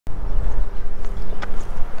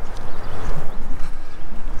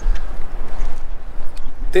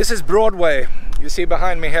This is Broadway, you see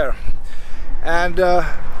behind me here. And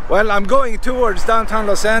well, I'm going towards downtown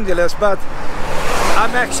Los Angeles, but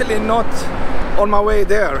I'm actually not on my way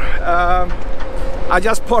there. I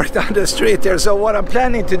just parked on the street here, so what I'm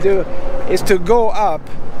planning to do is to go up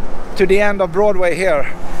to the end of Broadway here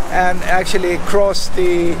and actually cross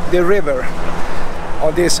the river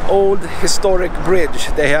on this old historic bridge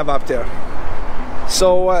they have up there.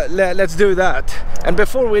 So let's do that. And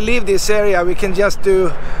before we leave this area, we can just do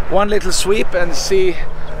one little sweep and see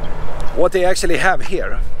what they actually have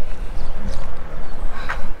here.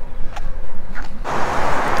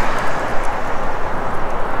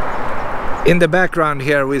 In the background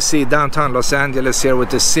here we see downtown Los Angeles here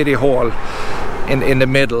with the City Hall in the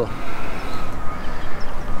middle.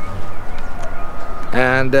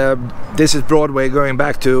 And this is Broadway going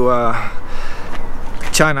back to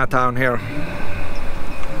Chinatown here.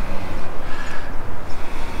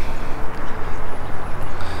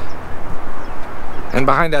 And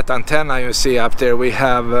behind that antenna you see up there we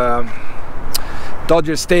have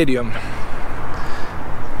Dodger Stadium.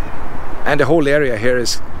 And the whole area here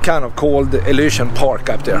is kind of called Illusion Park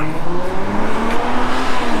up there.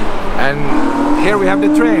 And here we have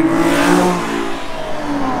the train.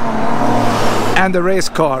 And the race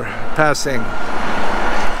car passing.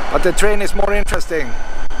 But the train is more interesting.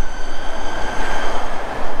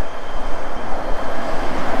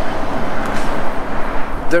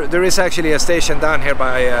 There is actually a station down here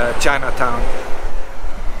by Chinatown.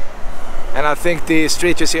 And I think the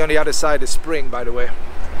street you see on the other side is Spring, by the way.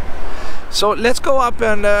 So let's go up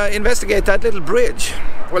and investigate that little bridge.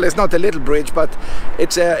 Well, it's not a little bridge, but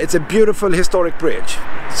it's a beautiful historic bridge.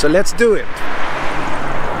 So let's do it.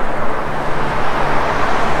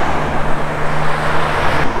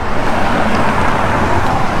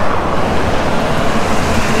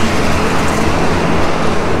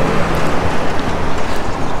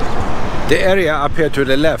 The area up here to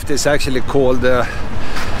the left is actually called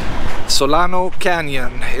Solano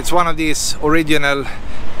Canyon. It's one of these original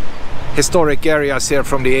historic areas here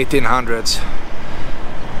from the 1800s.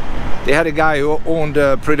 They had a guy who owned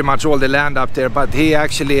pretty much all the land up there, but he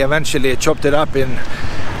actually eventually chopped it up in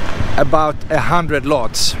about 100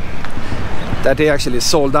 lots that he actually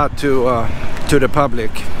sold out to the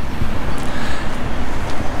public.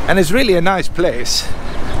 And it's really a nice place.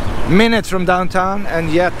 Minutes from downtown, and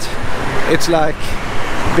yet it's like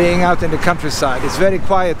being out in the countryside. It's very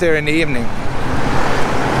quiet there in the evening.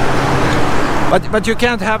 But you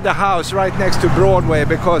can't have the house right next to Broadway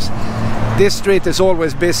because this street is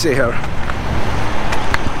always busy here.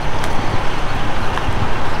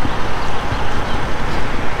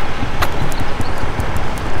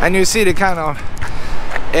 And you see the kind of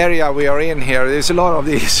area we are in here. There's a lot of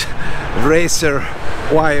these razor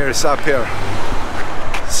wires up here.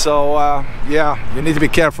 So yeah, you need to be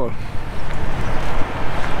careful.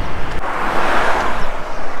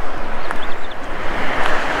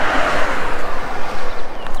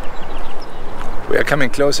 We are coming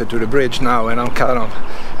closer to the bridge now, and I'm kind of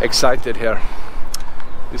excited here.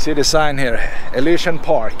 You see the sign here, Illusion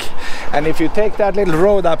Park. And if you take that little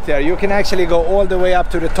road up there, you can actually go all the way up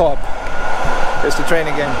to the top. There's the train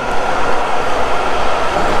again.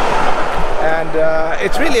 And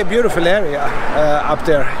it's really a beautiful area up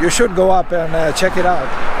there. You should go up and check it out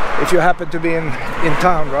if you happen to be in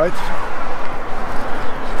town, right?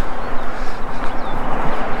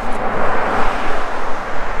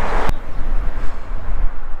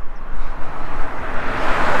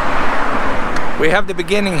 We have the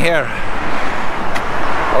beginning here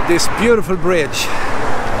of this beautiful bridge,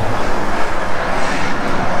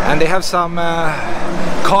 and they have some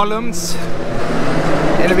columns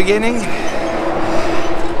in the beginning.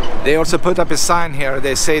 They also put up a sign here.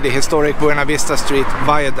 They say the historic Buena Vista Street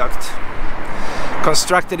Viaduct,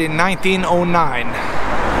 constructed in 1909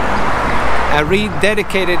 and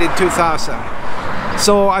rededicated in 2000.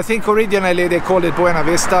 So I think originally they called it Buena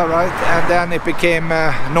Vista, right? And then it became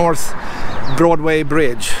North Broadway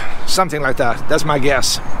Bridge, something like that. That's my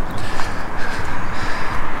guess.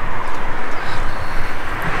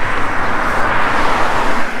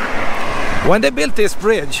 When they built this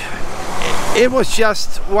bridge, it was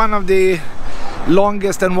just one of the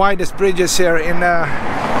longest and widest bridges here in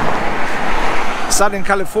Southern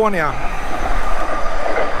California.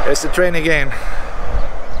 There's the train again.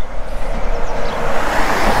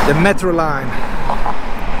 The metro line.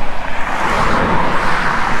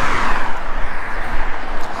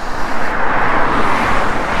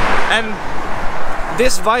 And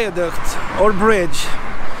this viaduct or bridge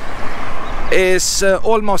is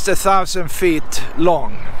almost 1,000 feet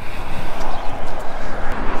long.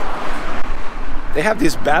 They have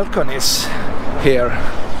these balconies here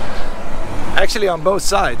Actually on both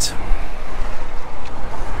sides.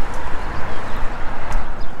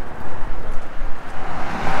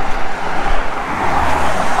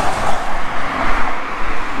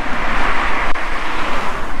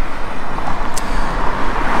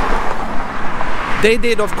 They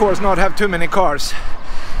did, of course, not have too many cars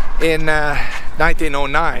in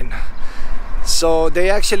 1909. So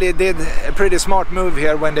they actually did a pretty smart move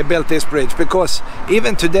here when they built this bridge, because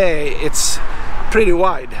even today it's pretty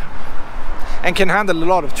wide and can handle a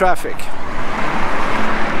lot of traffic.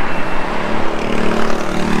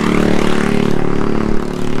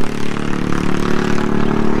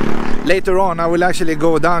 Later on I will actually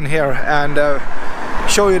go down here and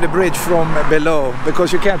show you the bridge from below,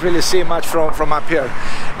 because you can't really see much from up here.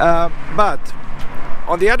 But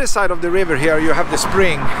on the other side of the river here you have the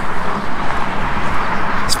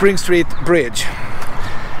Spring Street Bridge.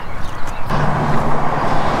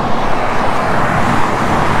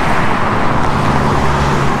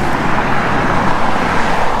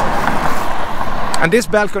 And this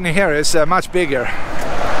balcony here is much bigger.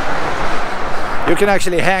 You can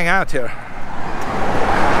actually hang out here.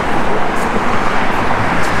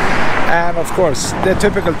 And of course, the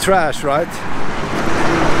typical trash, right?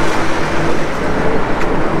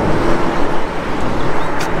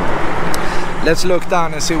 Let's look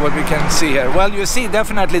down and see what we can see here. Well, you see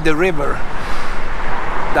definitely the river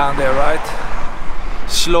down there, right?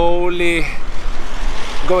 Slowly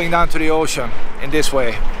going down to the ocean in this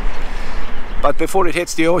way. But before it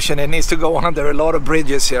hits the ocean, it needs to go under a lot of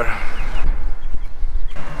bridges here.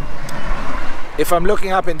 If I'm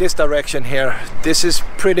looking up in this direction here, this is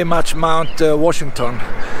pretty much Mount Washington.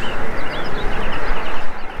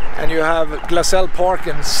 And you have Glassell Park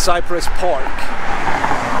and Cypress Park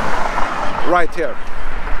right here.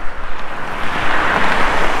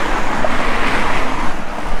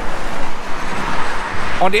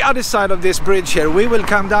 On the other side of this bridge here, we will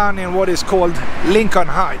come down in what is called Lincoln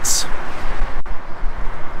Heights.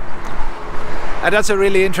 And that's a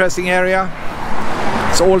really interesting area.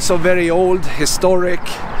 It's also very old, historic,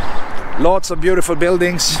 lots of beautiful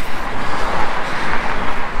buildings.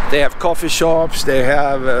 They have coffee shops, they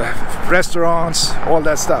have restaurants, all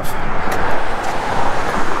that stuff.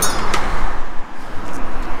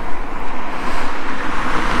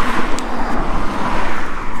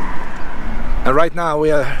 And right now we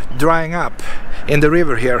are drying up in the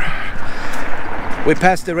river here. We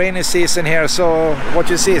passed the rainy season here, so what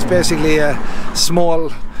you see is basically a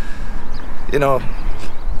small, you know,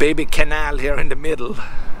 baby canal here in the middle.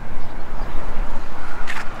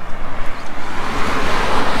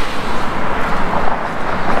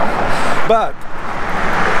 But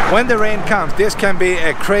when the rain comes, this can be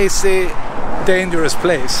a crazy, dangerous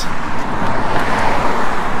place.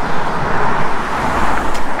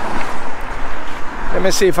 Let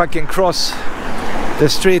me see if I can cross the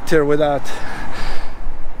street here without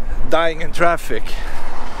dying in traffic.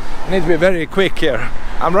 I need to be very quick here.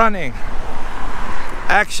 I'm running.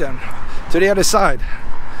 Action to the other side.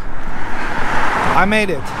 I made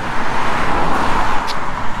it.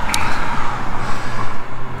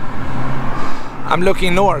 I'm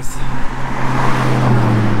looking north.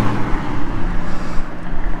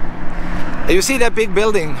 You see that big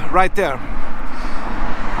building right there?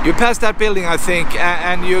 You pass that building, I think,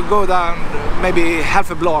 and you go down maybe half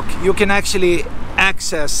a block. You can actually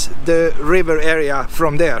access the river area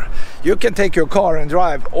from there. You can take your car and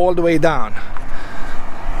drive all the way down.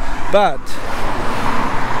 But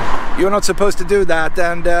you're not supposed to do that,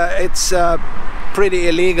 and it's pretty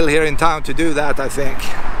illegal here in town to do that, I think.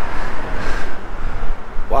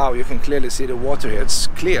 Wow, you can clearly see the water here. It's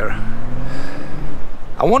clear.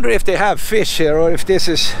 I wonder if they have fish here, or if this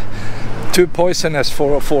is too poisonous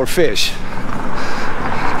for fish.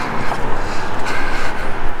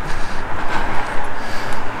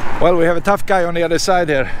 Well, we have a tough guy on the other side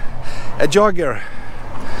here, a jogger.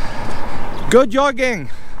 Good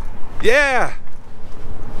jogging, yeah.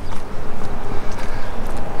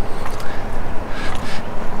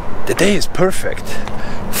 The day is perfect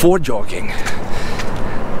for jogging.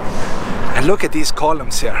 And look at these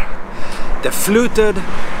columns here, the fluted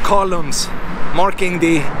columns marking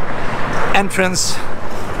the entrance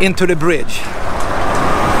into the bridge.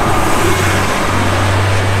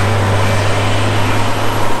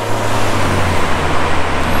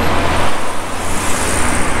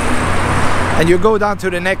 And you go down to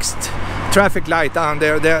the next traffic light down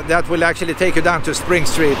there, that will actually take you down to Spring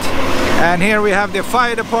Street. And here we have the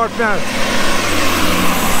fire department.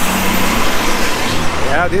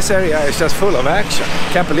 Yeah, this area is just full of action.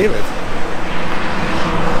 Can't believe it.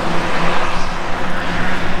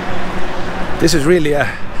 This is really a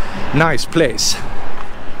nice place.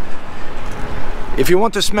 If you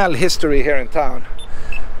want to smell history here in town,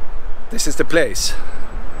 this is the place.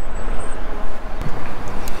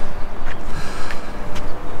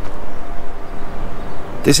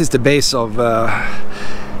 This is the base of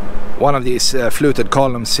one of these fluted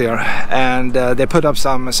columns here, and they put up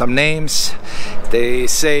some names. They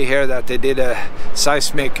say here that they did a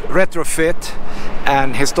seismic retrofit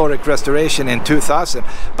and historic restoration in 2000.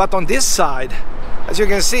 But on this side, as you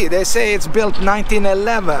can see, they say it's built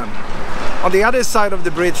 1911. On the other side of the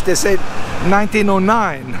bridge, they say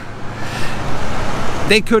 1909.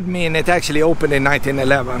 They could mean it actually opened in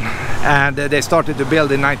 1911 and they started to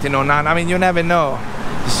build in 1909. I mean, you never know.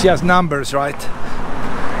 It's just numbers, right?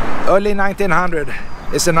 Early 1900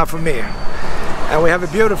 is enough for me. And we have a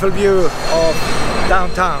beautiful view of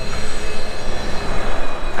downtown.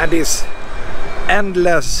 And these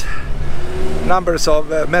endless numbers of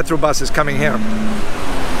metro buses coming here.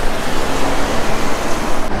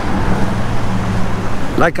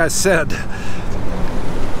 Like I said,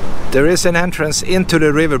 there is an entrance into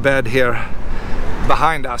the riverbed here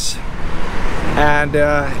behind us. And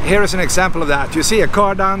here is an example of that. You see a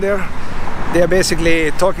car down there. They're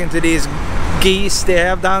basically talking to these geese they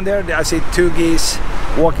have down there. I see two geese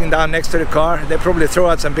walking down next to the car. They probably throw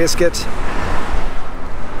out some biscuits.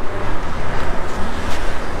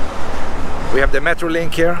 We have the metro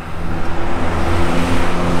link here.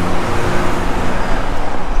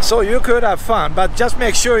 So you could have fun, but just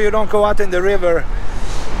make sure you don't go out in the river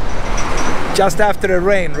just after the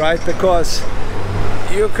rain, right? Because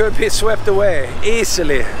you could be swept away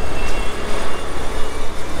easily.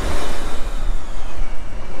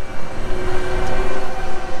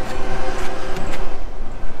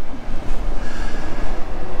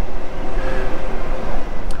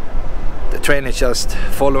 The train is just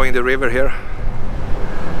following the river here,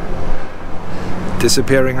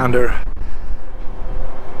 disappearing under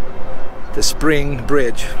the spring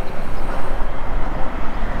bridge.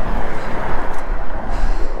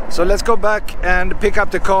 So let's go back and pick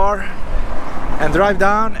up the car and drive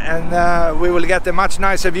down, and we will get a much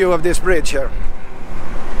nicer view of this bridge here.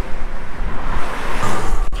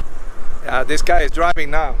 Yeah, this guy is driving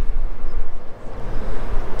now.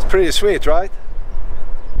 It's pretty sweet, right?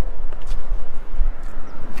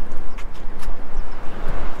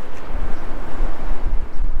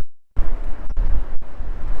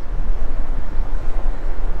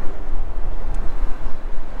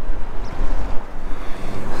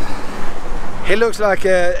 He looks like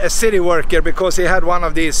a city worker because he had one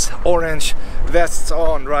of these orange vests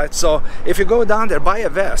on, right? So if you go down there, buy a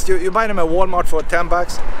vest. You buy them at Walmart for 10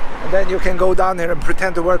 bucks, and then you can go down here and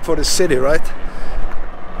pretend to work for the city, right?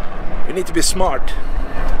 You need to be smart.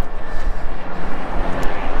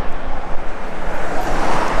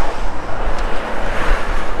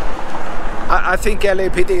 I think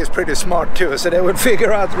LAPD is pretty smart too, so they would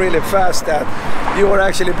figure out really fast that you are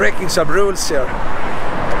actually breaking some rules here.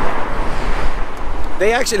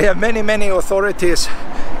 They actually have many authorities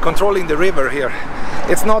controlling the river here.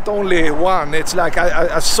 It's not only one, it's like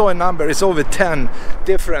I saw a number, it's over 10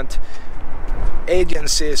 different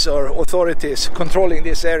agencies or authorities controlling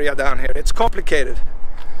this area down here. It's complicated.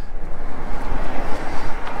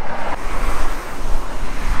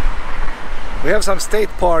 We have some state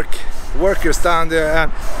park workers down there,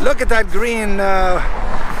 and look at that green, I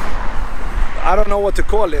don't know what to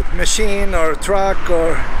call it, machine or truck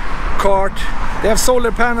or cart. They have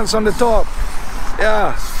solar panels on the top.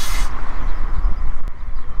 Yeah.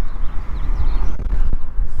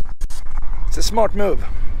 It's a smart move.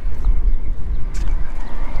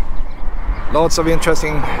 Lots of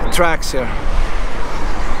interesting tracks here.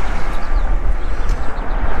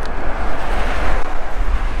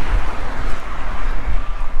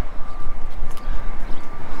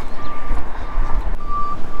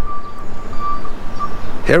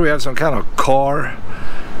 Here we have some kind of car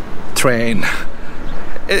train.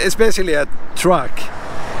 It's basically a truck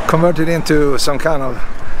converted into some kind of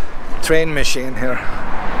train machine here.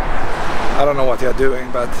 I don't know what they're doing,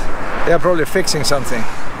 but they're probably fixing something.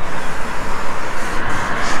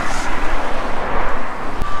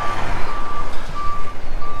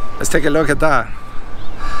 Let's take a look at that.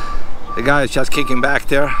 The guy is just kicking back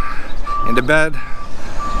there in the bed.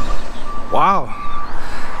 Wow.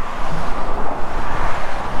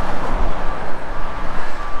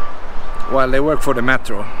 Well, they work for the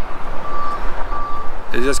metro.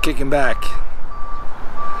 They're just kicking back,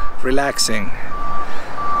 relaxing,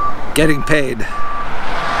 getting paid.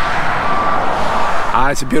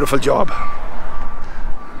 It's a beautiful job.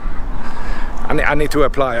 I need to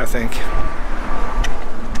apply, I think.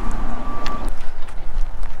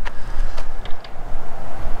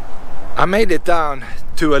 I made it down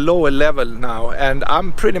to a lower level now, and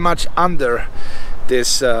I'm pretty much under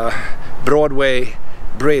this Broadway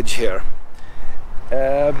bridge here.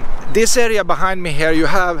 This area behind me here, you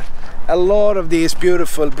have a lot of these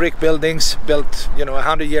beautiful brick buildings built, you know,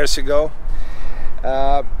 100 years ago.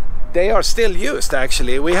 They are still used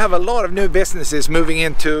actually. We have a lot of new businesses moving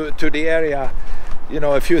into the area, you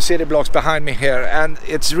know, a few city blocks behind me here, and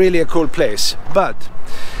it's really a cool place. But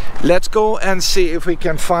let's go and see if we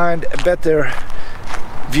can find a better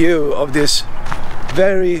view of this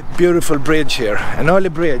very beautiful bridge here, an early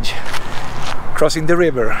bridge crossing the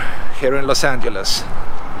river here in Los Angeles.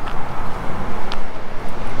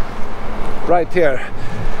 Right here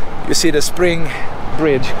you see the spring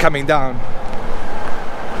bridge coming down.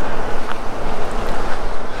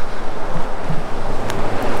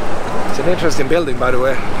 It's an interesting building, by the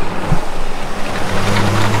way.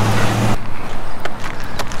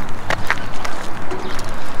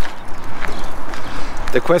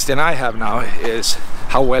 The question I have now is,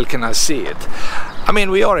 how well can I see it? I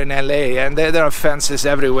mean, we are in LA and there are fences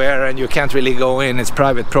everywhere and you can't really go in, it's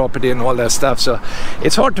private property and all that stuff, so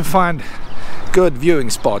it's hard to find good viewing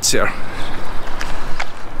spots here.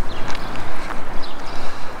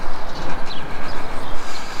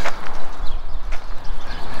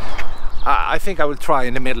 I think I will try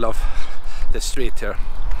in the middle of the street here.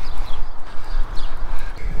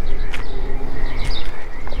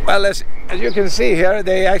 Well, as you can see here,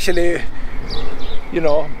 they actually, you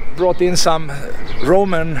know, brought in some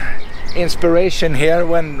Roman inspiration here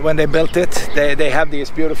when they built it. They have these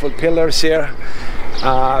beautiful pillars here.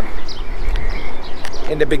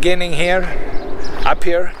 In the beginning here, up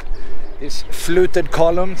here, these fluted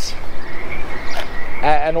columns,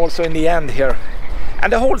 and also in the end here.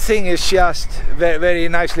 And the whole thing is just very, very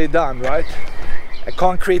nicely done, right? A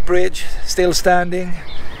concrete bridge, still standing,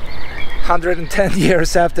 110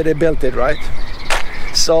 years after they built it, right?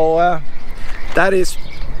 So that is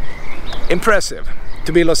impressive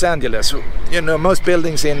to be Los Angeles. You know, most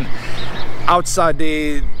buildings outside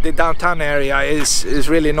the downtown area is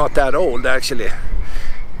really not that old actually.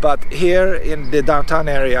 But here in the downtown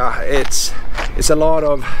area, it's a lot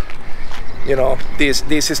of, you know,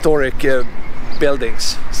 these historic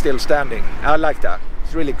buildings still standing. I like that.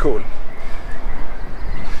 It's really cool.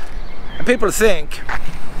 And people think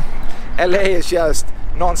LA is just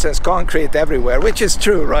nonsense concrete everywhere, which is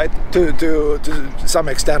true, right, to some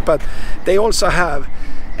extent, but they also have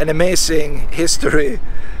an amazing history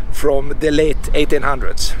from the late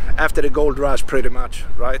 1800s, after the gold rush pretty much,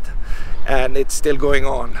 right? And it's still going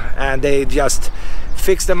on, and they just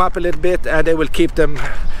fix them up a little bit and they will keep them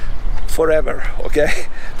forever, okay?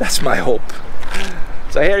 That's my hope.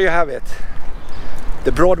 So here you have it,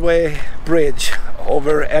 the Broadway bridge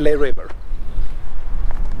over LA River.